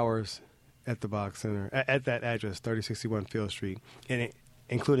wonderful hours at the Boggs Center, at that address, 3061 Field Street, and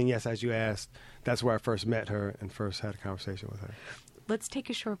including, yes, as you asked, that's where I first met her and first had a conversation with her. Let's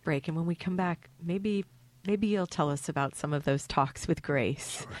take a short break, and when we come back, maybe maybe you'll tell us about some of those talks with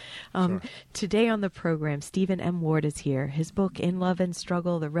Grace. Sure. Today on the program, Stephen M. Ward is here. His book, In Love and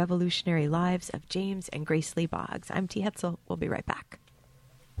Struggle, The Revolutionary Lives of James and Grace Lee Boggs. I'm T. Hetzel. We'll be right back.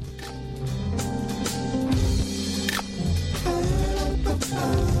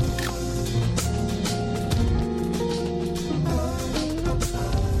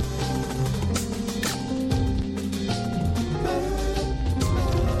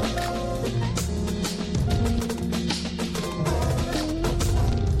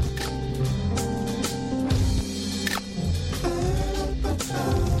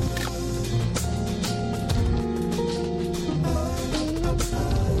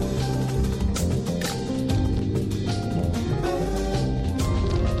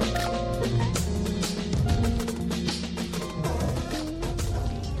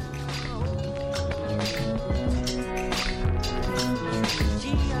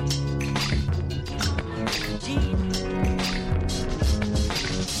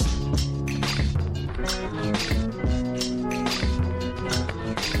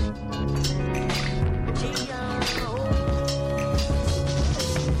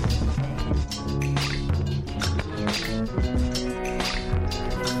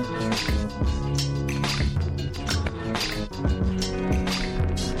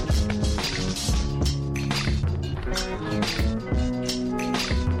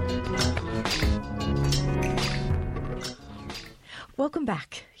 Welcome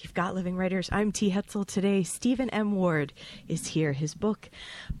back. You've got Living Writers. I'm T. Hetzel. Today, Stephen M. Ward is here. His book,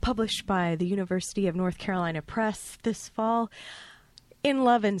 published by the University of North Carolina Press this fall, In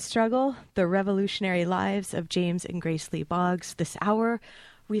Love and Struggle, The Revolutionary Lives of James and Grace Lee Boggs. This hour,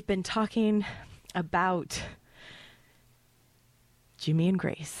 we've been talking about Jimmy and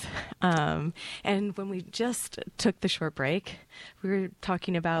Grace. And when we just took the short break, we were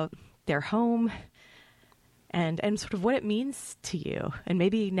talking about their home and sort of what it means to you, and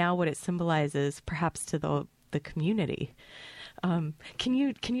maybe now what it symbolizes perhaps to the community. Can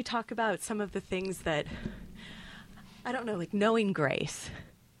you talk about some of the things that, I don't know, like knowing Grace?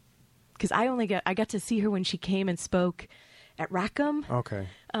 Because I got to see her when she came and spoke at Rackham. Okay.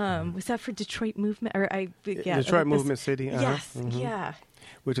 Was that for Detroit Movement? Detroit Movement City. Yes, Mm-hmm. yeah.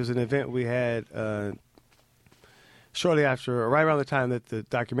 Which was an event we had shortly after, right around the time that the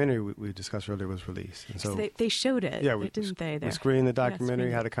documentary we discussed earlier was released. And so they showed it, yeah, didn't they? We screened the documentary,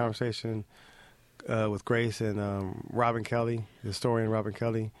 screened had a conversation with Grace and Robin Kelly, the historian Robin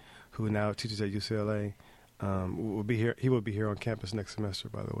Kelly, who now teaches at UCLA. Will be here. He will be here on campus next semester,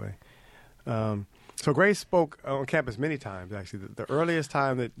 by the way. So Grace spoke on campus many times, actually. The earliest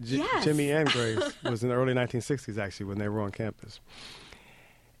time that Yes. Jimmy and Grace was in the early 1960s, actually, when they were on campus.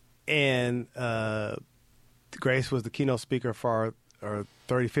 And Grace was the keynote speaker for our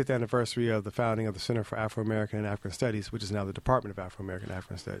 35th anniversary of the founding of the Center for Afro-American and African Studies, which is now the Department of Afro-American and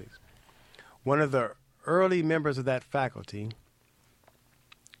African Studies. One of the early members of that faculty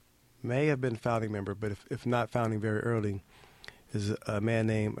may have been founding member, but if not founding very early, is a man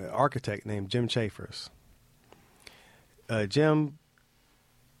named, architect named Jim Chafers. Jim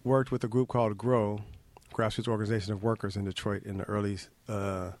worked with a group called GROW, Grassroots Organization of Workers in Detroit, in the early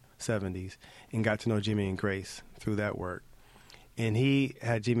 70s, and got to know Jimmy and Grace through that work. And he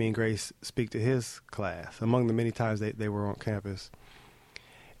had Jimmy and Grace speak to his class, among the many times they were on campus.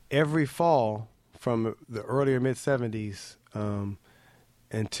 Every fall from the earlier mid-70s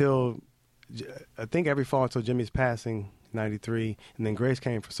until, I think every fall until Jimmy's passing, 93, and then Grace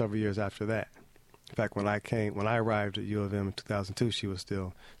came for several years after that. In fact, when I arrived at U of M in 2002, she was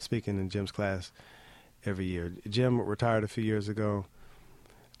still speaking in Jim's class every year. Jim retired a few years ago.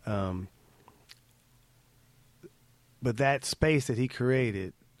 But that space that he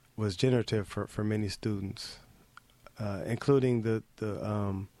created was generative for many students, including the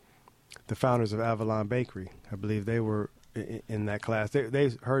founders of Avalon Bakery. I believe they were in that class.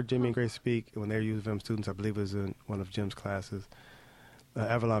 They heard Jimmy and Grace speak when they were U of M students. I believe it was in one of Jim's classes.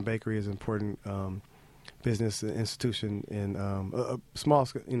 Avalon Bakery is an important business institution in a small,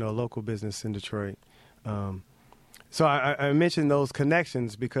 local business in Detroit. So I mentioned those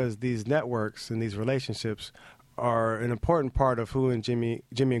connections because these networks and these relationships are an important part of who Jimmy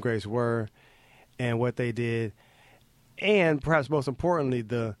and Grace were and what they did, and perhaps most importantly,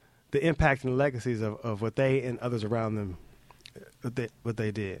 the impact and the legacies of what they and others around them, what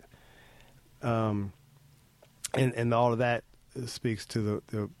they did. And all of that speaks to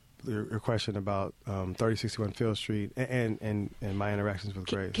your question about 3061 Field Street and my interactions with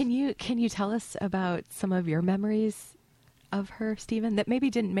Grace. Can you tell us about some of your memories of her, Stephen, that maybe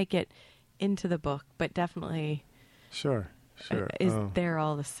didn't make it into the book, but definitely Sure. is there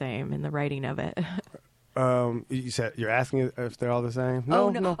all the same in the writing of it? You said you're asking if they're all the same?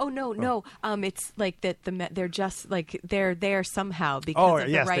 No. It's like that. They're just like they're there somehow because of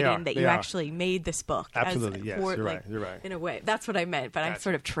yes, the writing that they you are. actually made this book. Absolutely, yes, you're right. You're right. In a way, that's what I meant, but I Gotcha.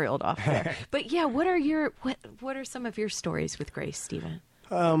 sort of trailed off there. But yeah, what are some of your stories with Grace, Stephen?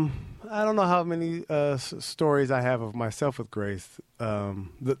 I don't know how many stories I have of myself with Grace.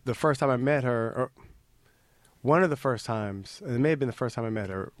 The first time I met her, or one of the first times, and it may have been the first time I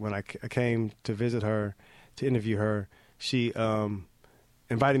met her, when I came to visit her, to interview her, she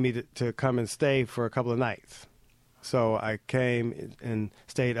invited me to come and stay for a couple of nights. So I came and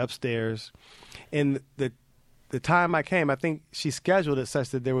stayed upstairs. And the time I came, I think she scheduled it such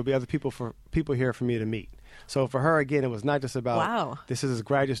that there would be other people here for me to meet. So for her, again, it was not just about, wow, this is a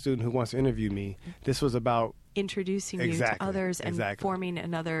graduate student who wants to interview me. This was about introducing you to others and forming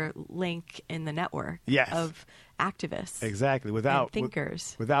another link in the network of activists. Exactly. And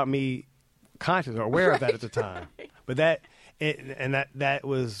thinkers. Without me conscious or aware of that at the time. But that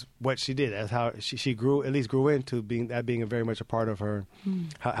was what she did. That's how she grew into being a very much a part of her,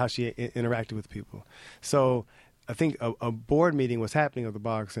 how she interacted with people. So I think a board meeting was happening at the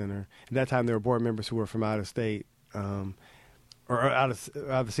Boggs Center. At that time, there were board members who were from out of state, or out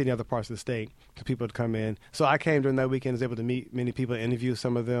of the city, other parts of the state, for people to come in. So I came during that weekend, was able to meet many people, interview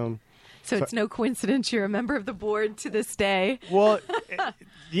some of them. So it's no coincidence you're a member of the board to this day. Well,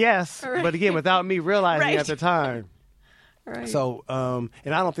 yes, Right. but again, without me realizing at the time. Right. So,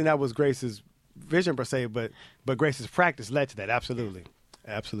 and I don't think that was Grace's vision per se, but Grace's practice led to that. Absolutely.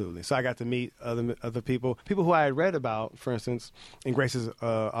 So I got to meet other people who I had read about, for instance, in Grace's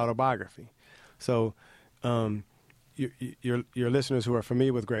autobiography. So, your listeners who are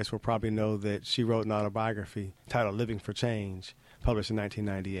familiar with Grace will probably know that she wrote an autobiography titled "Living for Change," published in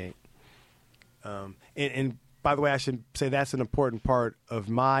 1998. And by the way, I should say that's an important part of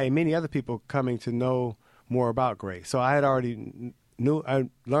my and many other people coming to know more about Grace. So I had already I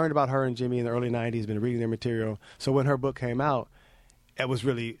learned about her and Jimmy in the early 90s, been reading their material. So when her book came out, it was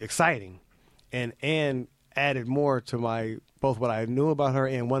really exciting and added more to both what I knew about her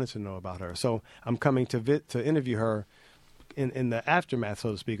and wanted to know about her. So I'm coming to interview her in the aftermath,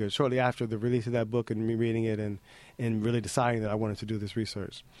 so to speak, or shortly after the release of that book and me reading it and really deciding that I wanted to do this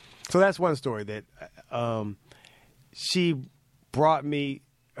research. So that's one story that she brought me.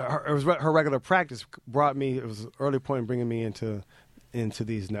 Her regular practice brought me. It was an early point in bringing me into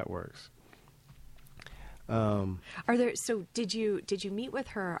these networks. Did you meet with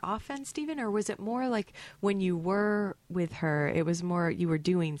her often, Stephen, or was it more like when you were with her, it was more you were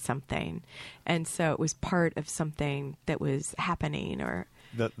doing something, and so it was part of something that was happening, or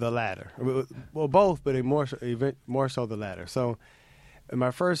the latter? Well, both, but more so the latter. So, in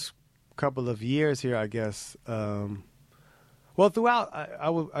my first couple of years here, I guess. Well, throughout,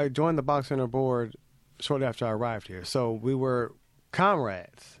 I joined the Boggs Center board shortly after I arrived here. So we were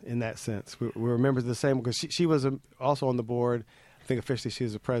comrades in that sense. We were members of the same, because she was also on the board. I think officially she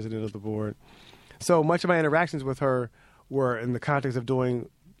was the president of the board. So much of my interactions with her were in the context of doing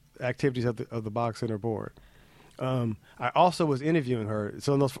activities of the Boggs Center board. I also was interviewing her.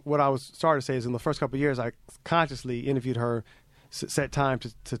 So what I was starting to say is in the first couple of years, I consciously interviewed her, set time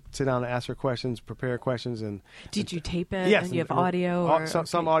to sit down and ask her questions, prepare questions. Did you tape it? Yes. And you have audio?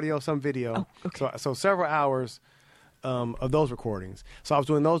 Some audio, some video. Oh, okay. So several hours of those recordings. So I was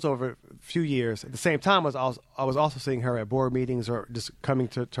doing those over a few years. At the same time, I was also seeing her at board meetings or just coming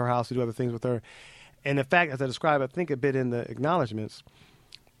to her house to do other things with her. And in fact, as I described, I think a bit in the acknowledgments,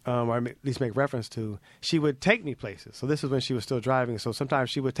 or at least make reference to, she would take me places. So this is when she was still driving. So sometimes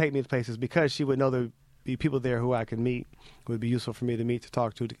she would take me to places because she would know there would be people there who I could meet, who would be useful for me to meet, to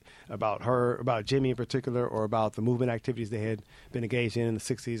talk to about her, about Jimmy in particular, or about the movement activities they had been engaged in the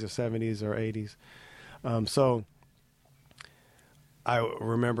 60s or 70s or 80s. So I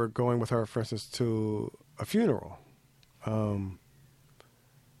remember going with her, for instance, to a funeral. Bloom.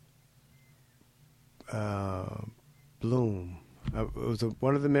 It was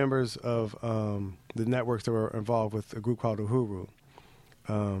one of the members of the networks that were involved with a group called Uhuru.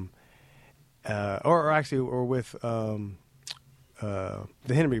 Or with the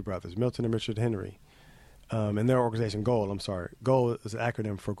Henry brothers, Milton and Richard Henry, and their organization GOAL. I'm sorry, GOAL is an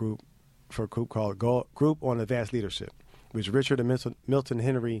acronym for a group called Group on Advanced Leadership, which Richard and Milton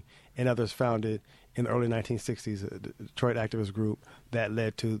Henry and others founded in the early 1960s, a Detroit activist group that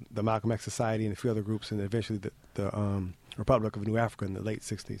led to the Malcolm X Society and a few other groups, and eventually the Republic of New Africa in the late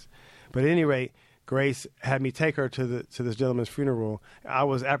 60s. But at any rate, Grace had me take her to this gentleman's funeral. I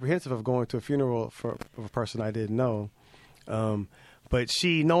was apprehensive of going to a funeral of a person I didn't know. But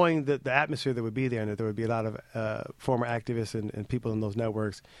she, knowing the atmosphere that would be there and that there would be a lot of former activists and people in those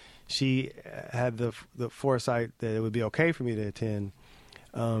networks, she had the foresight that it would be okay for me to attend,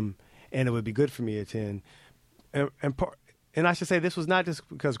 and it would be good for me to attend. And I should say this was not just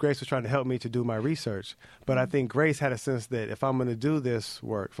because Grace was trying to help me to do my research, but I think Grace had a sense that if I'm going to do this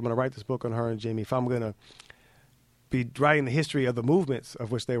work, if I'm going to write this book on her and Jimmy, if I'm going to be writing the history of the movements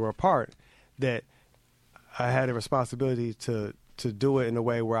of which they were a part, that I had a responsibility to do it in a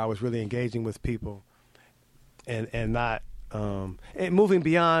way where I was really engaging with people and not and moving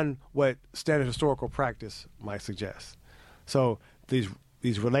beyond what standard historical practice might suggest. So these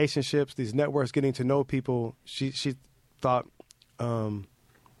relationships, these networks, getting to know people, she thought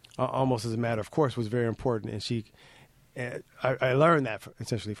almost as a matter of course was very important, and I learned that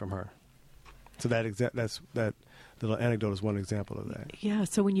essentially from her. So that little anecdote is one example of that. Yeah.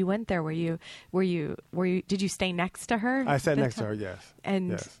 So when you went there, were you? Did you stay next to her? I sat next to her. Yes.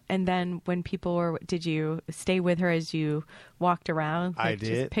 And then when people were, did you stay with her as you walked around? I did.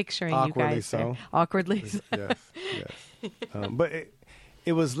 Just picturing Awkwardly you guys so. there. Awkwardly so. Yes. But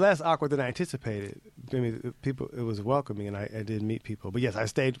it was less awkward than I anticipated. I mean, it was welcoming, and I did meet people. But yes, I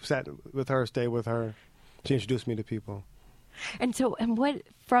sat with her, stayed with her. She introduced me to people. And what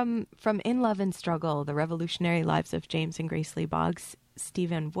from In Love and Struggle, the revolutionary lives of James and Grace Lee Boggs,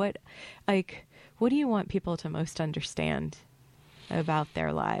 Stephen, what do you want people to most understand about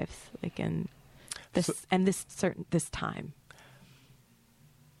their lives, like in this this time?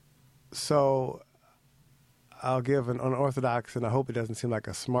 So I'll give an unorthodox, and I hope it doesn't seem like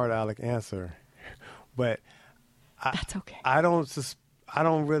a smart aleck answer, but that's okay. I don't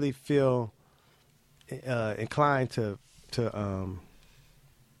really feel inclined to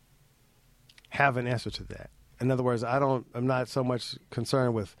have an answer to that. In other words, I'm not so much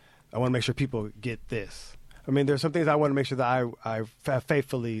concerned with, I want to make sure people get this. I mean, there's some things I want to make sure that I have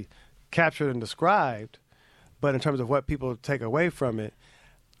faithfully captured and described, but in terms of what people take away from it,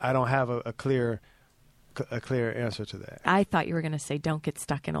 I don't have a clear answer to that. I thought you were going to say, don't get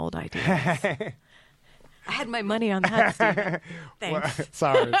stuck in old ideas. I had my money on that, Stephen. Thanks. Well,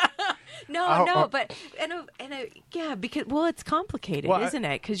 sorry. But because it's complicated, isn't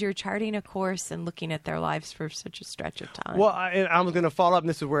it? Because you're charting a course and looking at their lives for such a stretch of time. Well, I'm going to follow up, and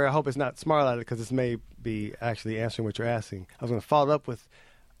this is where I hope it's not smart at it, because this may be actually answering what you're asking. I was going to follow up with,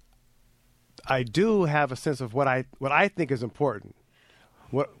 I do have a sense of what I think is important.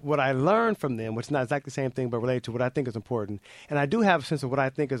 What I learned from them, which is not exactly the same thing, but related to what I think is important. And I do have a sense of what I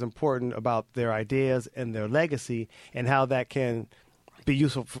think is important about their ideas and their legacy and how that can be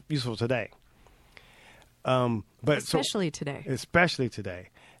useful today. Especially today. Especially today.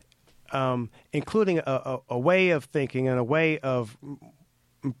 Including a way of thinking and a way of,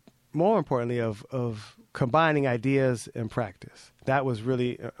 more importantly, of combining ideas and practice. That was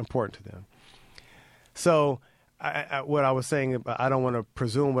really important to them. So what I was saying, I don't want to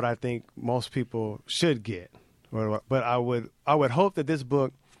presume what I think most people should get, but I would hope that this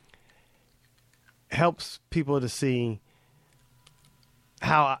book helps people to see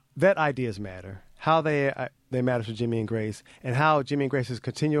how that ideas matter, how they matter to Jimmy and Grace, and how Jimmy and Grace's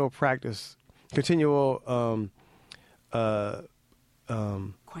continual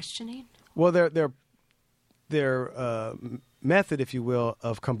questioning. Well, their method, if you will,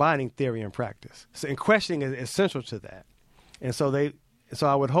 of combining theory and practice. So, and questioning is essential to that. And so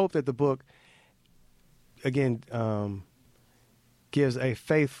I would hope that the book, again, gives a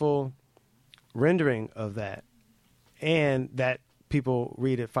faithful rendering of that, and that people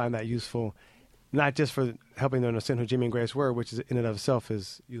read it, find that useful, not just for helping them understand who Jimmy and Grace were, which is in and of itself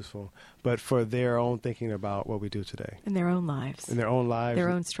is useful, but for their own thinking about what we do today. In their own lives. In their own lives. Their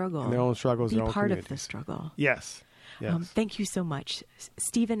own struggle. In their own struggles. Be their own part communities. of the struggle. Yes. Yes. Thank you so much.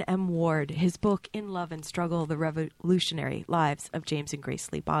 Stephen M. Ward, his book, In Love and Struggle, The Revolutionary Lives of James and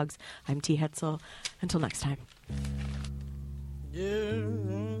Grace Lee Boggs. I'm T. Hetzel. Until next time. Yeah.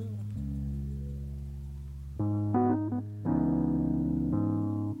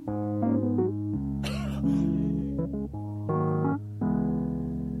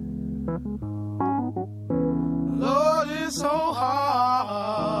 Lord, it's so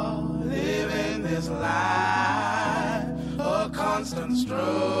hard living this life, a constant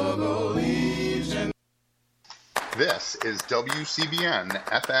struggle each and This is WCBN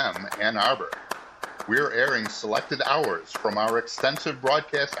FM Ann Arbor. We're airing selected hours from our extensive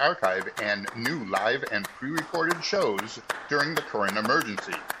broadcast archive and new live and pre-recorded shows during the current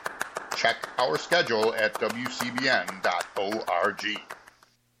emergency. Check our schedule at WCBN.org.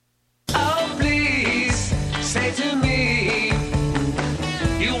 Oh, please say to me,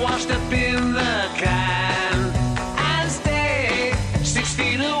 you washed up in the can and stayed 6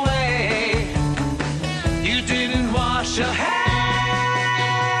 feet away. You didn't wash your hands.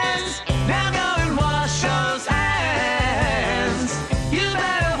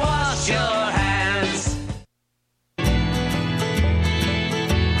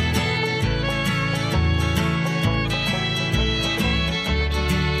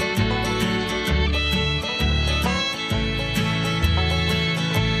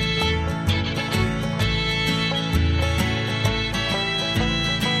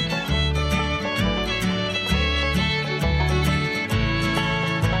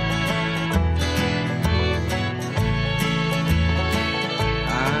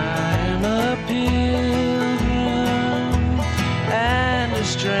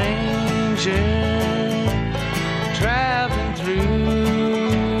 stranger traveling through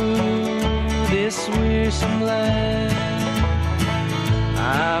this wearisome land.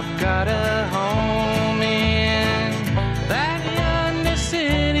 I've got a home in that yonder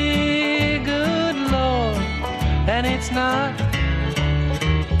city, good Lord, and it's not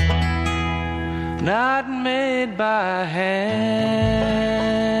made by hand.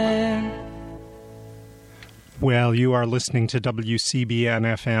 Well, you are listening to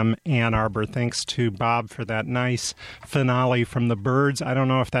WCBN-FM Ann Arbor. Thanks to Bob for that nice finale from the Byrds. I don't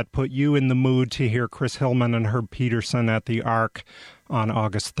know if that put you in the mood to hear Chris Hillman and Herb Peterson at the Ark on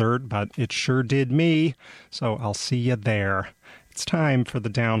August 3rd, but it sure did me. So I'll see you there. It's time for the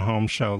Down Home Show.